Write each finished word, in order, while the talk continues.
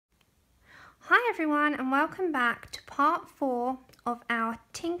Hi everyone, and welcome back to part 4 of our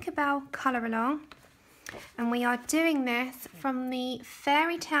Tinkerbell colour along, and we are doing this from the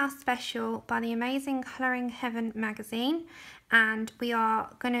Fairytales special by the amazing Colouring Heaven magazine, and we are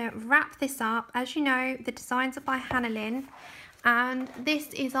going to wrap this up. As you know, the designs are by Lynn, and this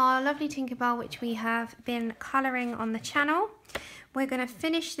is our lovely Tinkerbell which we have been colouring on the channel. We're going to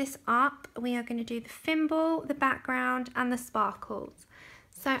finish this up. We are going to do the thimble, the background and the sparkles.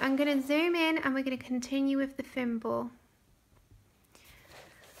 So I'm going to zoom in and we're going to continue with the thimble.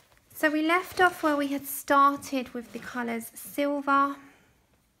 So we left off where we had started with the colours silver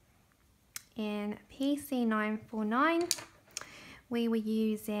in PC949. We were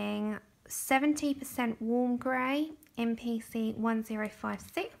using 70% warm grey in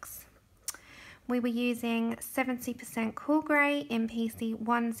PC1056. We were using 70% cool grey in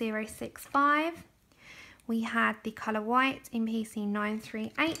PC1065. We had the colour white in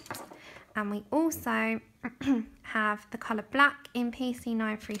PC938, and we also have the colour black in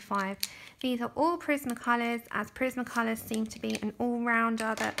PC935. These are all Prismacolors, as Prismacolors seem to be an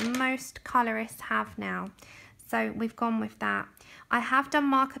all-rounder that most colourists have now. So we've gone with that. I have done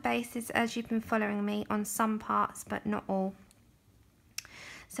marker bases as you've been following me on some parts, but not all.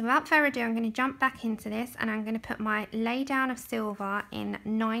 So without further ado, I'm going to jump back into this and I'm going to put my lay down of silver in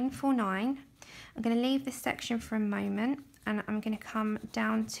 949. I'm going to leave this section for a moment and I'm going to come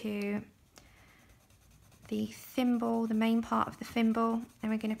down to the thimble, the main part of the thimble,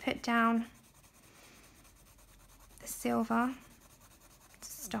 and we're going to put down the silver to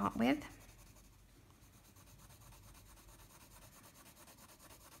start with.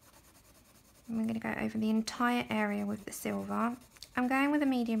 And we're going to go over the entire area with the silver. I'm going with a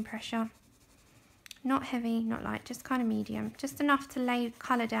medium pressure. Not heavy, not light, just kind of medium. Just enough to lay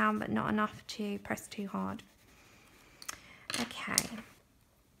colour down, but not enough to press too hard. Okay.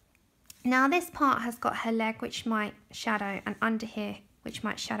 Now this part has got her leg, which might shadow, and under here, which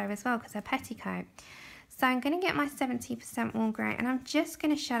might shadow as well, because her petticoat. So I'm going to get my 70% warm grey, and I'm just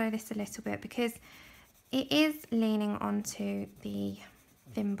going to shadow this a little bit, because it is leaning onto the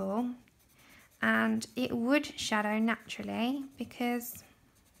thimble, and it would shadow naturally, because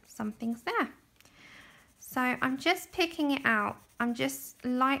something's there. So I'm just picking it out. I'm just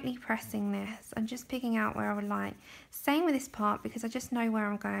lightly pressing this. I'm just picking out where I would like. Same with this part because I just know where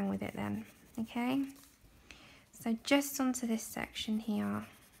I'm going with it then. Okay. So just onto this section here.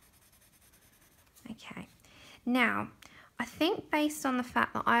 Okay. Now, I think based on the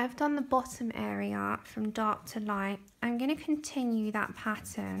fact that I have done the bottom area from dark to light, I'm going to continue that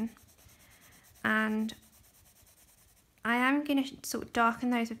pattern. And I am going to sort of darken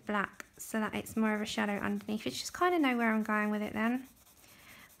those with black so that it's more of a shadow underneath. It's just kind of know where I'm going with it then.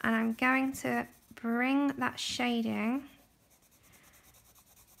 And I'm going to bring that shading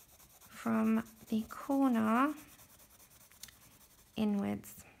from the corner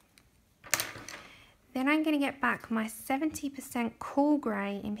inwards. Then I'm going to get back my 70% cool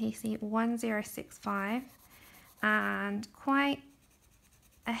grey in PC1065 and quite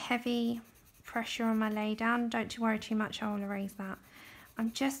a heavy pressure on my lay down. Don't worry too much, I will erase that.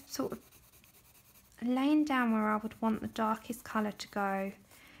 I'm just sort of laying down where I would want the darkest colour to go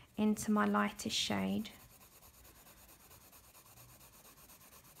into my lightest shade.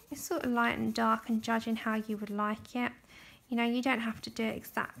 It's sort of light and dark and judging how you would like it. You know, you don't have to do it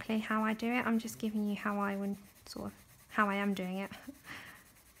exactly how I do it. I'm just giving you how I would sort of, how I am doing it.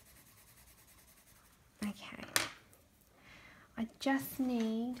 Okay. I just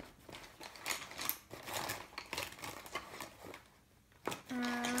need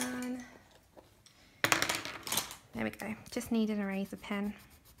there we go, just need an eraser pen.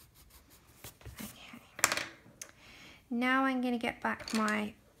 Okay, now I'm going to get back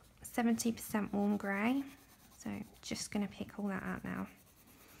my 70% warm grey, so just going to pick all that out now.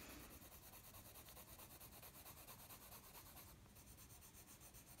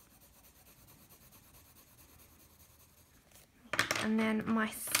 And then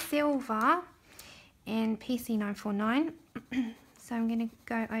my silver in PC949, so I'm going to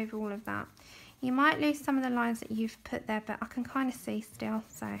go over all of that. You might lose some of the lines that you've put there, but I can kind of see still,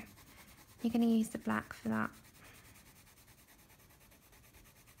 so you're going to use the black for that.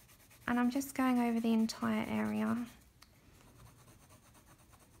 And I'm just going over the entire area.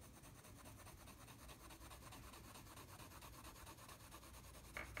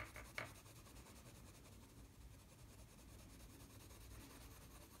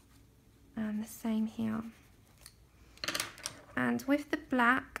 And the same here. And with the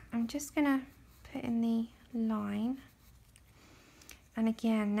black, I'm just going to put in the line. And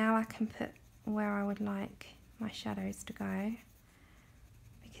again, now I can put where I would like my shadows to go,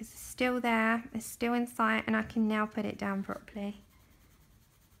 because it's still there, it's still in sight, and I can now put it down properly.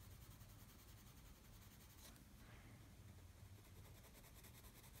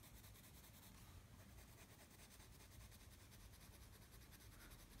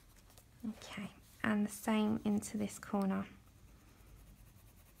 Okay, and the same into this corner.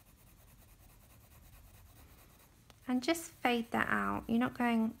 And just fade that out. You're not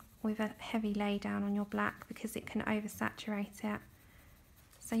going with a heavy lay down on your black because it can oversaturate it.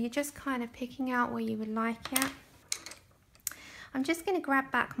 So you're just kind of picking out where you would like it. I'm just going to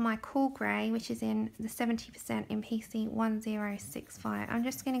grab back my cool grey, which is in the 70% in PC 1065. I'm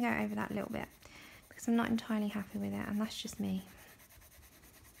just going to go over that a little bit because I'm not entirely happy with it, and that's just me.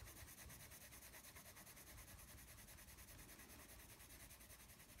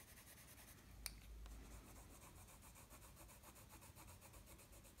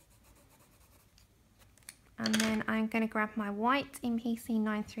 And then I'm going to grab my white in PC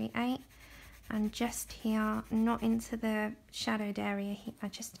 938 and just here, not into the shadowed area,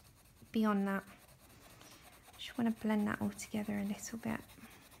 just beyond that. Just want to blend that all together a little bit.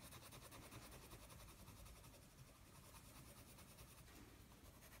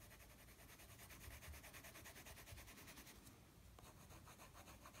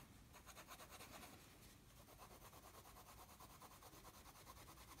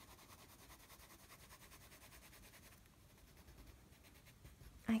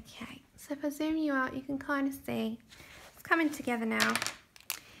 Okay, so if I zoom you out, you can kind of see it's coming together now.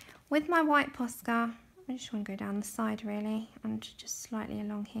 With my white posca, I just want to go down the side really, and just slightly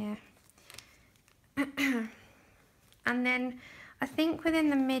along here. And then I think within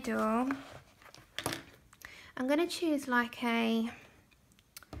the middle, I'm going to choose like a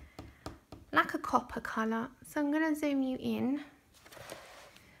copper colour. So I'm going to zoom you in.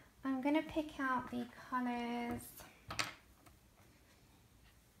 I'm going to pick out the colours.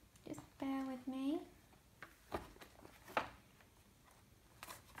 Bear with me.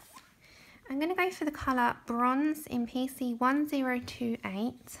 I'm going to go for the colour Bronze in PC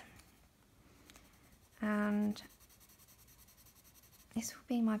 1028, and this will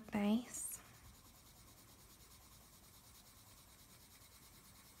be my base.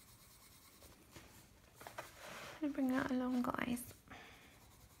 I'm going to bring that along, guys.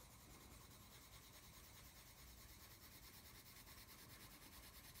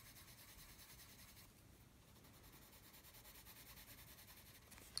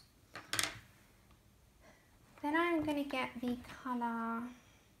 Then I'm going to get the colour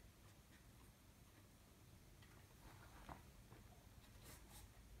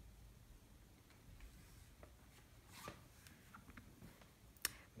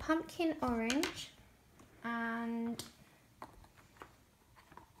Pumpkin Orange and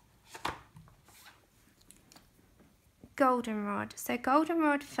Goldenrod. So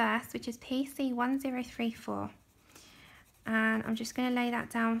Goldenrod first, which is PC 1034. And I'm just going to lay that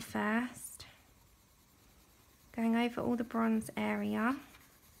down first. Going over all the bronze area.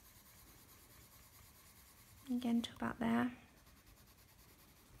 Again to about there.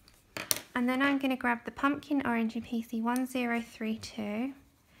 And then I'm going to grab the Pumpkin Orange in PC 1032. And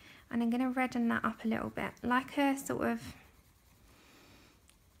I'm going to redden that up a little bit. Like a sort of...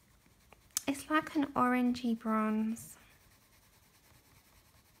 It's like an orangey bronze.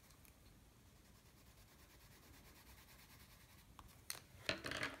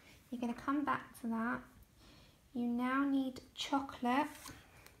 You're going to come back to that. You now need chocolate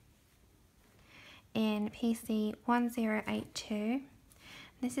in PC 1082.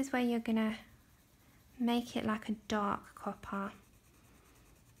 This is where you're going to make it like a dark copper.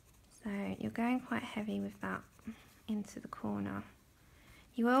 So you're going quite heavy with that into the corner.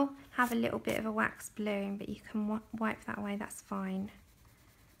 You will have a little bit of a wax bloom, but you can wipe that away, that's fine.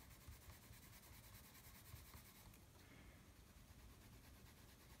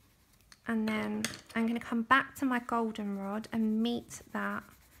 And then I'm going to come back to my goldenrod and meet that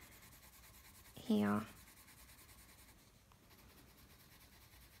here.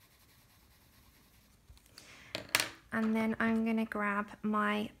 And then I'm going to grab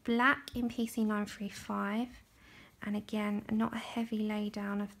my black in PC 935. And again, not a heavy lay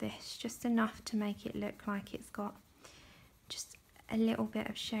down of this, just enough to make it look like it's got just a little bit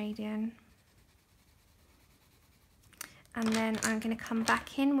of shading. And then I'm going to come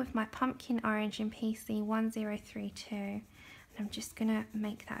back in with my Pumpkin Orange in PC 1032. And I'm just going to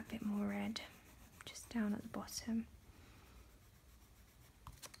make that a bit more red, just down at the bottom.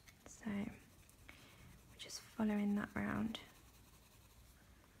 So, we're just following that round.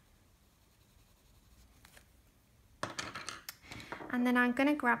 And then I'm going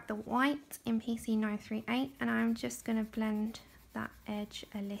to grab the white in PC 938 and I'm just going to blend that edge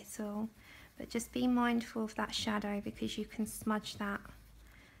a little, but just be mindful of that shadow because you can smudge that.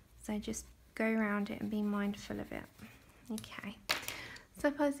 So just go around it and be mindful of it. Okay, so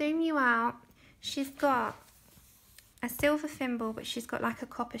if I zoom you out, she's got a silver thimble, but she's got like a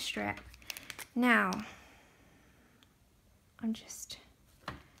copper strip. Now, I'm just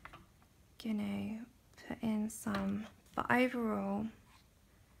gonna put in some, but overall,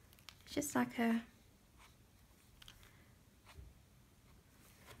 it's just like a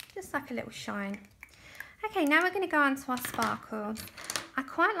little shine. Okay, now we're gonna go on to our sparkles. I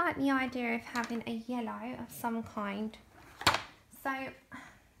quite like the idea of having a yellow of some kind. So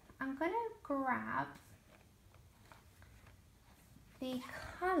I'm gonna grab the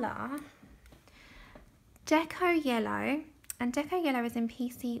colour Deco Yellow, and Deco Yellow is in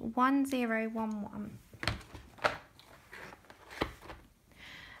PC 1011.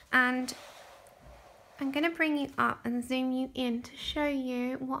 And I'm going to bring you up and zoom you in to show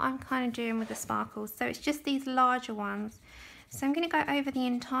you what I'm kind of doing with the sparkles. So it's just these larger ones. So I'm going to go over the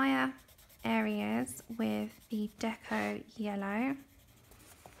entire areas with the Deco Yellow.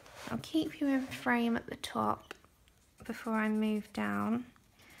 I'll keep you in frame at the top before I move down.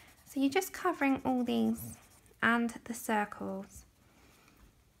 So you're just covering all these and the circles.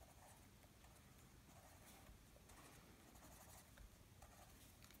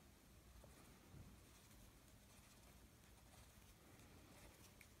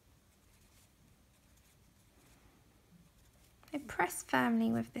 So press firmly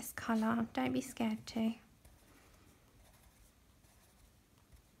with this colour, don't be scared to.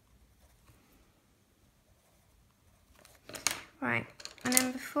 Right, and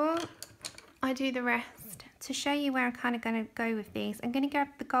then before I do the rest, to show you where I'm kind of going to go with these, I'm going to grab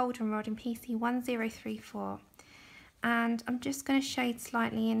the goldenrod in PC 1034, and I'm just going to shade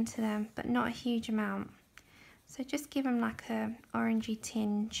slightly into them, but not a huge amount. So just give them like a orangey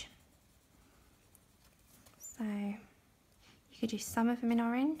tinge. So you could do some of them in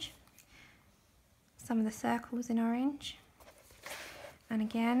orange, some of the circles in orange, and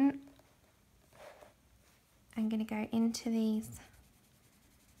again I'm going to go into these,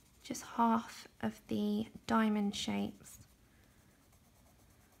 just half of the diamond shapes.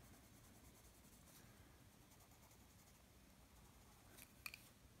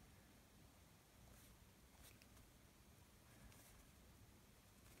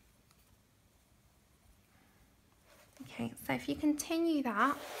 Okay, so if you continue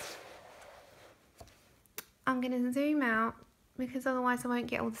that, I'm going to zoom out because otherwise I won't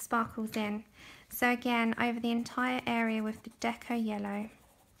get all the sparkles in. So again, over the entire area with the Deco Yellow.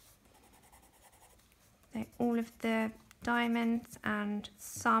 So all of the diamonds and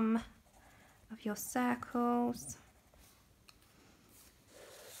some of your circles.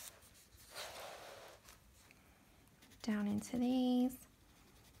 Down into these.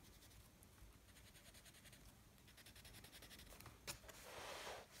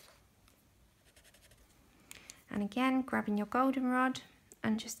 And again, grabbing your goldenrod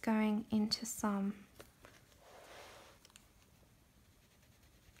and just going into some.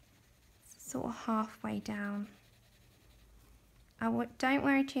 Sort of halfway down. Don't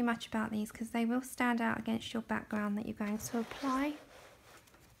worry too much about these because they will stand out against your background that you're going to apply.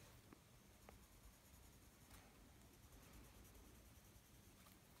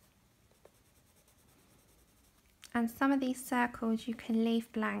 And some of these circles you can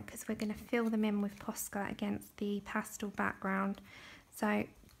leave blank because we're going to fill them in with Posca against the pastel background. So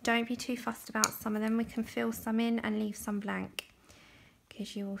don't be too fussed about some of them. We can fill some in and leave some blank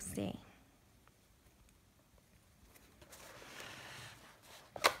because you will see.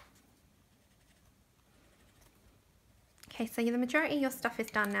 Okay, so the majority of your stuff is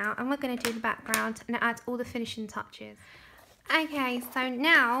done now, and we're going to do the background and add all the finishing touches. Okay, so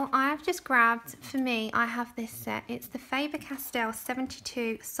now I've just grabbed, for me, I have this set. It's the FABER CASTELL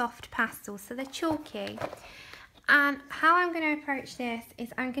 72 Soft Pastels, so they're chalky. And how I'm going to approach this is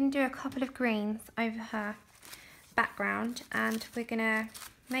I'm going to do a couple of greens over her background, and we're going to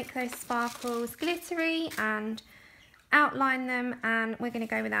make those sparkles glittery and outline them, and we're going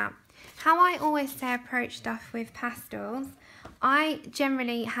to go with that. How I always say approach stuff with pastels, I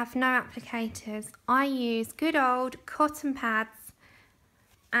generally have no applicators. I use good old cotton pads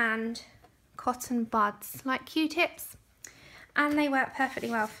and cotton buds, like Q-tips, and they work perfectly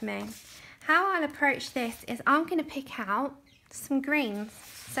well for me. How I'll approach this is I'm going to pick out some greens.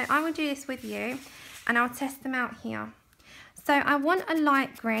 So I will do this with you and I'll test them out here. So I want a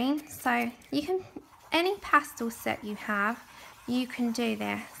light green, so you can, any pastel set you have, you can do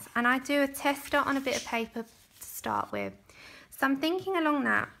this. And I do a tester on a bit of paper to start with. So I'm thinking along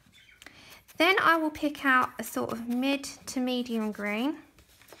that. Then I will pick out a sort of mid to medium green,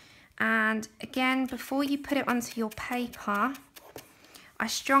 and again, before you put it onto your paper, I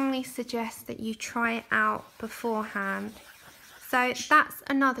strongly suggest that you try it out beforehand. So that's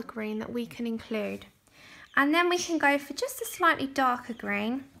another green that we can include. And then we can go for just a slightly darker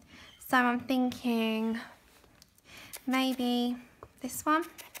green. So I'm thinking maybe this one.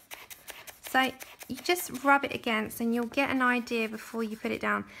 So you just rub it against and you'll get an idea before you put it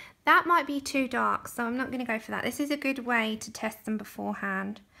down. That might be too dark, so I'm not going to go for that. This is a good way to test them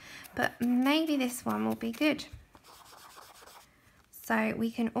beforehand. But maybe this one will be good. So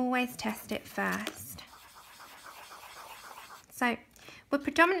we can always test it first. So we're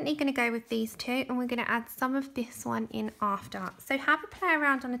predominantly going to go with these two, and we're going to add some of this one in after. So have a play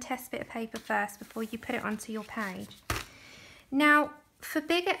around on a test bit of paper first before you put it onto your page. Now for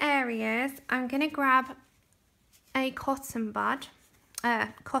bigger areas, I'm going to grab a cotton pad,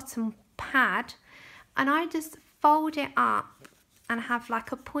 and I just fold it up and have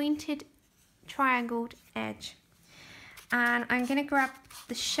like a pointed triangled edge. And I'm going to grab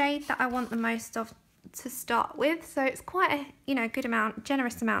the shade that I want the most of to start with, so it's quite a good amount,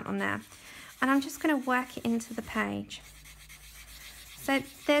 generous amount on there, and I'm just going to work it into the page. So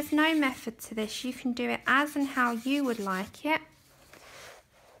there's no method to this, you can do it as and how you would like it,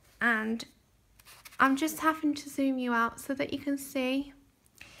 and I'm just having to zoom you out so that you can see.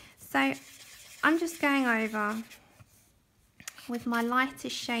 So I'm just going over with my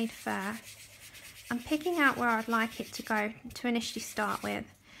lightest shade first. I'm picking out where I'd like it to go to initially start with.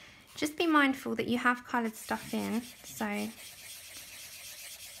 Just be mindful that you have coloured stuff in, so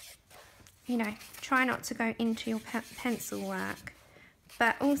try not to go into your pencil work,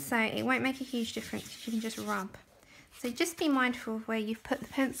 but also it won't make a huge difference if you can just rub. So just be mindful of where you've put the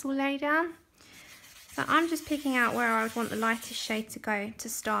pencil lay down. So I'm just picking out where I would want the lightest shade to go to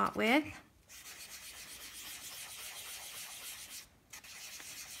start with.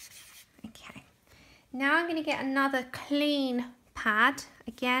 Okay, now I'm going to get another clean pad,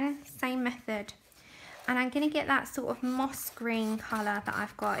 again same method, and I'm going to get that sort of moss green colour that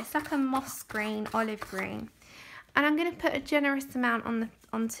I've got. It's like a moss green, olive green, and I'm going to put a generous amount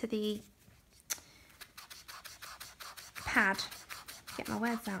onto the pad. Get my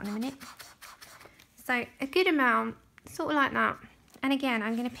words out in a minute. So a good amount, sort of like that, and again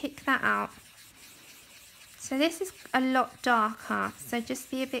I'm going to pick that out. So this is a lot darker, so just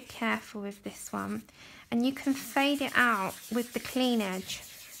be a bit careful with this one, and you can fade it out with the clean edge.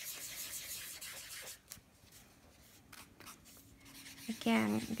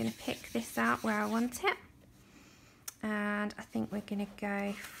 Again, I'm going to pick this out where I want it, and I think we're going to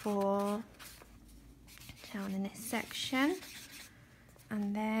go for down in this section,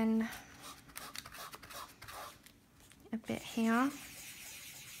 and then a bit here.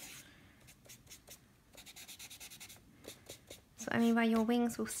 So I mean by your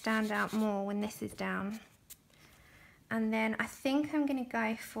wings will stand out more when this is down. And then I think I'm going to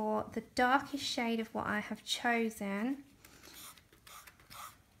go for the darkest shade of what I have chosen.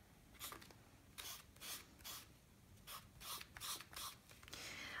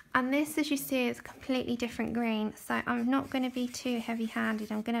 And this, as you see, is a completely different green, so I'm not going to be too heavy-handed.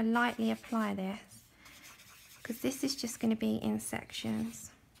 I'm going to lightly apply this, because this is just going to be in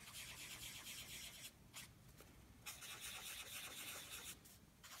sections.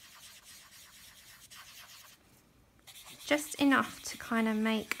 Just enough to kind of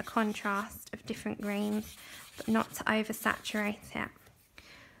make a contrast of different greens, but not to oversaturate it.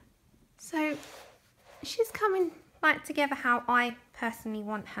 So she's coming like together how I personally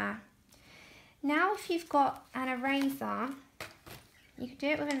want her. Now if you've got an eraser, you could do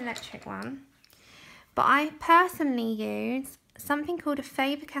it with an electric one, but I personally use something called a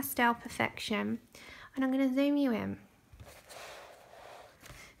FABER CASTELL Perfection, and I'm going to zoom you in.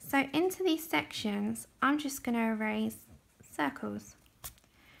 So into these sections, I'm just going to erase circles.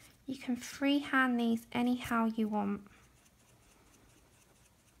 You can freehand these anyhow you want.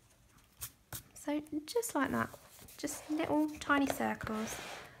 So just like that, just little tiny circles.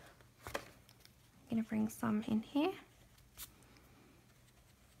 I'm going to bring some in here.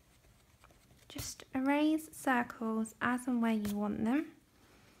 Just erase circles as and where you want them.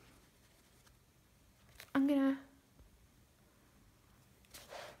 I'm going to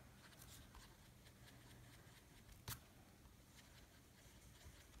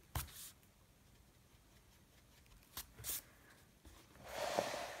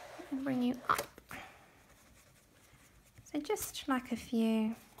bring you up. So just like a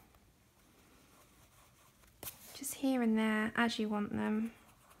few, just here and there as you want them.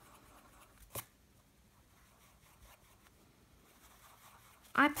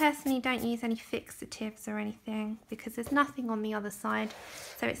 I personally don't use any fixatives or anything because there's nothing on the other side,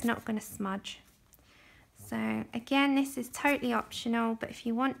 so it's not going to smudge. So again, this is totally optional, but if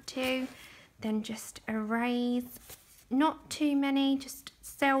you want to, then just erase, not too many, just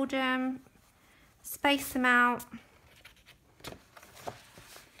seldom, space them out.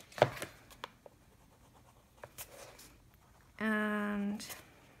 And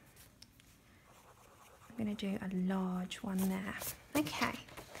I'm going to do a large one there. Okay,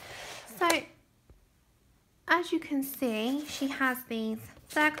 so as you can see, she has these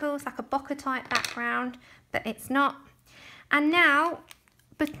circles, like a bokeh type background, but it's not. And now,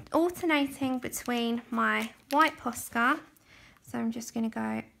 but alternating between my white posca, so I'm just going to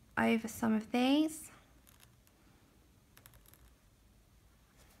go over some of these.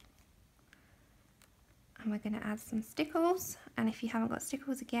 And we're going to add some stickles, and if you haven't got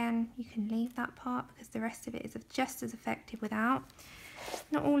stickles, again, you can leave that part because the rest of it is just as effective without.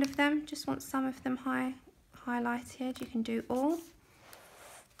 Not all of them, just want some of them highlighted. You can do all.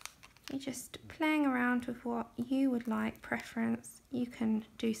 You're just playing around with what you would like, preference. You can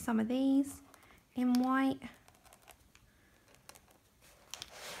do some of these in white.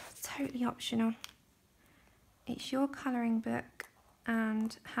 It's totally optional. It's your colouring book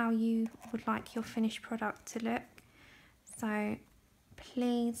and how you would like your finished product to look. So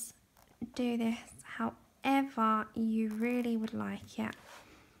please do this however you really would like it.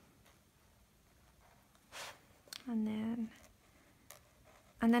 And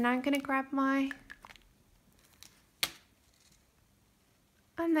then I'm going to grab my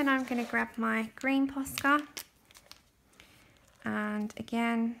green posca, and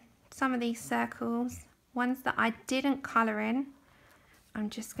again, some of these circles, ones that I didn't colour in, I'm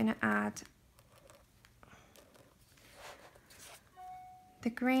just going to add the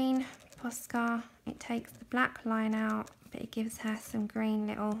green posca. It takes the black line out, but it gives her some green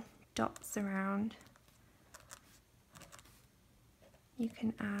little dots around. You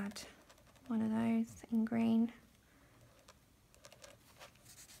can add one of those in green.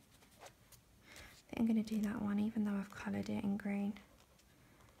 I think I'm going to do that one even though I've coloured it in green.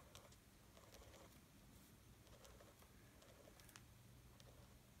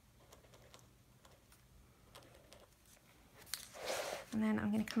 And then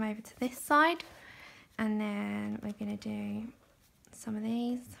I'm going to come over to this side, and then we're going to do some of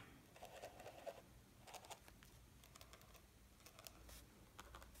these.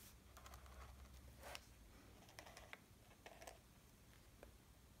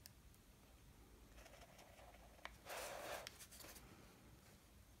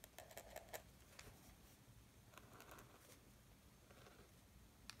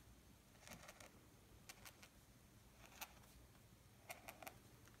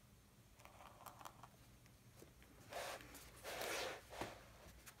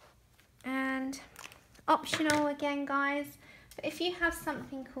 Optional again, guys, but if you have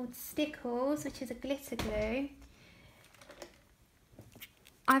something called stickles, which is a glitter glue,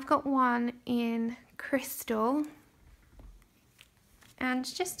 I've got one in crystal, and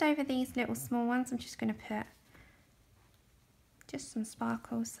just over these little small ones I'm just going to put just some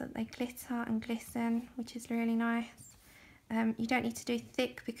sparkles so that they glitter and glisten, which is really nice. You don't need to do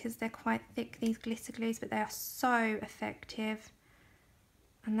thick because they're quite thick, these glitter glues, but they are so effective.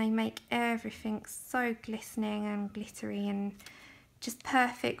 And they make everything so glistening and glittery and just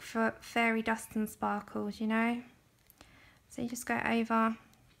perfect for fairy dust and sparkles, you know. So you just go over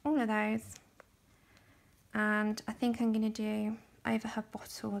all of those. And I think I'm going to do over her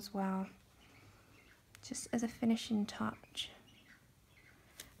bottle as well, just as a finishing touch.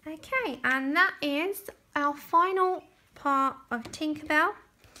 Okay, and that is our final part of Tinkerbell.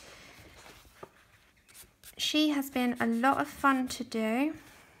 She has been a lot of fun to do.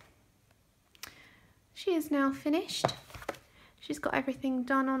 She is now finished. She's got everything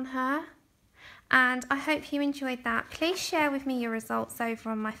done on her, and I hope you enjoyed that. Please share with me your results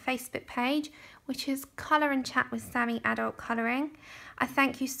over on my Facebook page, which is Colour and Chat with Sammy Adult Colouring. I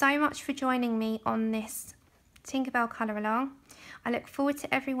thank you so much for joining me on this Tinkerbell colour along. I look forward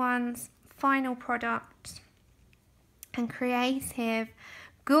to everyone's final product and creative,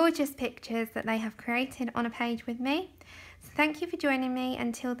 gorgeous pictures that they have created on a page with me. So thank you for joining me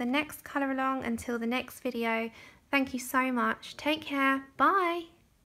until the next colour along, until the next video. Thank you so much. Take care. Bye.